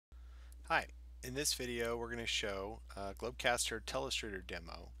Hi, in this video we're going to show a GlobeCaster Telestrator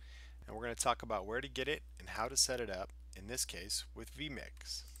demo, and we're going to talk about where to get it and how to set it up, in this case with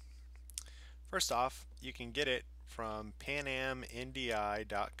vMix. First off, you can get it from panamndi.com.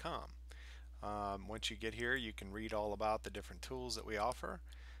 Once you get here, you can read all about the different tools that we offer.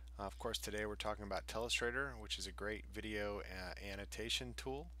 Of course, today we're talking about Telestrator, which is a great video annotation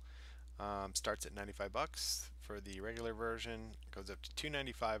tool. Starts at 95 bucks for the regular version, goes up to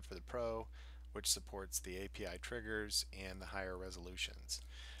 295 for the Pro, which supports the API triggers and the higher resolutions.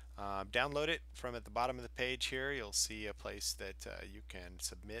 Download it from at the bottom of the page here. You'll see a place that you can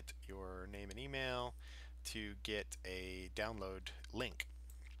submit your name and email to get a download link.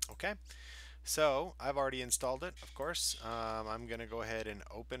 Okay, so I've already installed it, of course. I'm going to go ahead and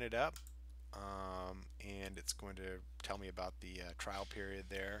open it up, and it's going to tell me about the trial period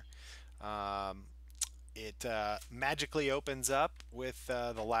there. It magically opens up with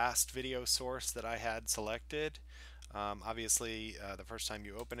the last video source that I had selected. Obviously, the first time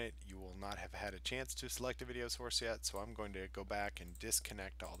you open it, you will not have had a chance to select a video source yet, so I'm going to go back and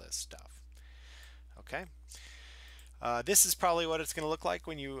disconnect all this stuff. Okay. This is probably what it's going to look like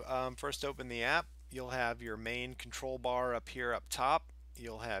when you first open the app. You'll have your main control bar up here up top.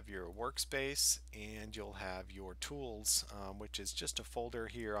 You'll have your workspace, and you'll have your tools, which is just a folder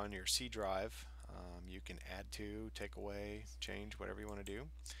here on your C drive. You can add to, take away, change, whatever you want to do.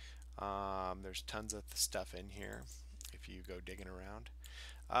 There's tons of stuff in here if you go digging around.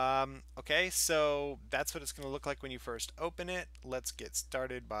 Okay, so that's what it's going to look like when you first open it. Let's get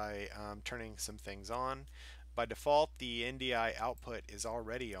started by turning some things on. By default, the NDI output is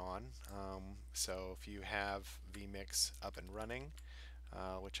already on, so if you have vMix up and running,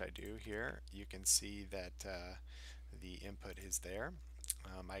 which I do here, you can see that the input is there.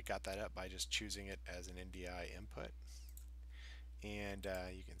 I got that up by just choosing it as an NDI input, and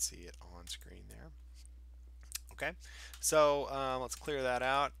you can see it on screen there. Okay, so let's clear that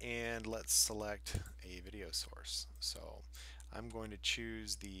out and let's select a video source. So I'm going to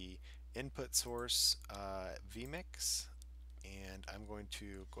choose the input source vMix, and I'm going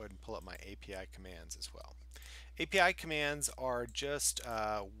to go ahead and pull up my API commands as well. API commands are just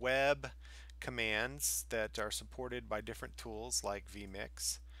web commands that are supported by different tools like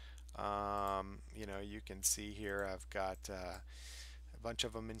vMix. You can see here I've got a bunch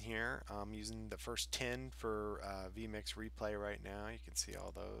of them in here. I'm using the first 10 for vMix replay right now. You can see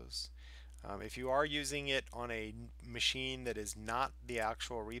all those. If you are using it on a machine that is not the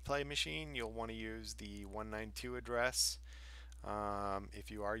actual replay machine, you'll want to use the 192 address. If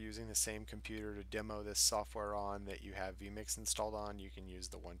you are using the same computer to demo this software on that you have vMix installed on, you can use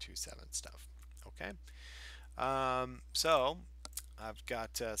the 127 stuff. Okay, so I've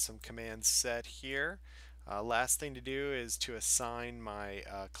got some commands set here. Last thing to do is to assign my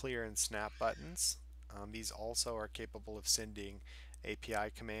clear and snap buttons. These also are capable of sending API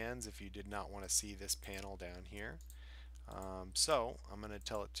commands if you did not want to see this panel down here. So I'm going to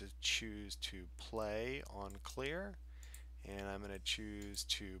tell it to choose to play on clear, and I'm going to choose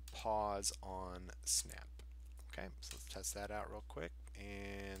to pause on snap. Okay, so let's test that out real quick,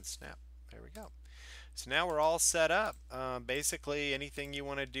 and snap. There we go. So now we're all set up. Basically anything you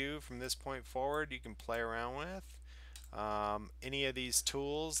want to do from this point forward you can play around with. Any of these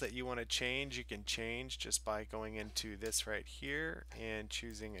tools that you want to change, you can change just by going into this right here and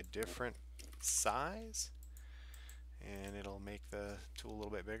choosing a different size, and it'll make the tool a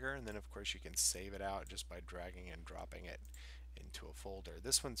little bit bigger. And then of course you can save it out just by dragging and dropping it into a folder.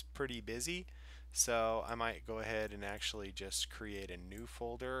 This one's pretty busy, so I might go ahead and actually just create a new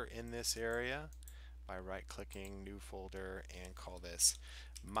folder in this area by right clicking, new folder, and call this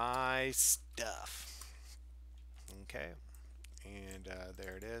my stuff. Okay, and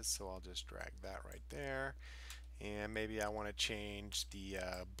there it is. So I'll just drag that right there, and maybe I want to change the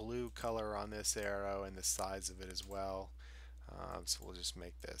blue color on this arrow and the size of it as well. So we'll just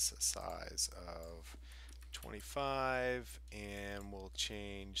make this a size of 25, and we'll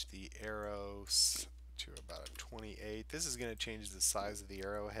change the arrows to about a 28. This is going to change the size of the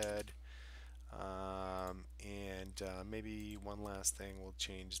arrowhead. Maybe one last thing, we'll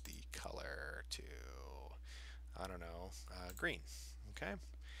change the color to, I don't know, green. Okay,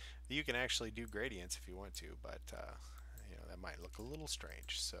 you can actually do gradients if you want to, but that might look a little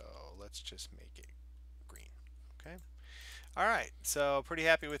strange, so let's just make it green. Okay, alright, so pretty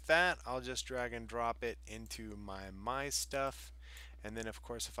happy with that. I'll just drag and drop it into my stuff, and then of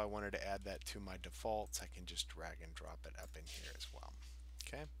course if I wanted to add that to my defaults, I can just drag and drop it up in here as well.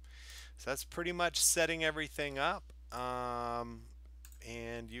 Okay, so that's pretty much setting everything up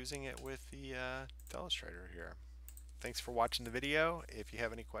and using it with the Telestrator here. thanks for watching the video. If you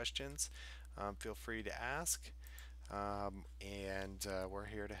have any questions, feel free to ask, and we're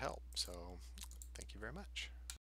here to help. So thank you very much.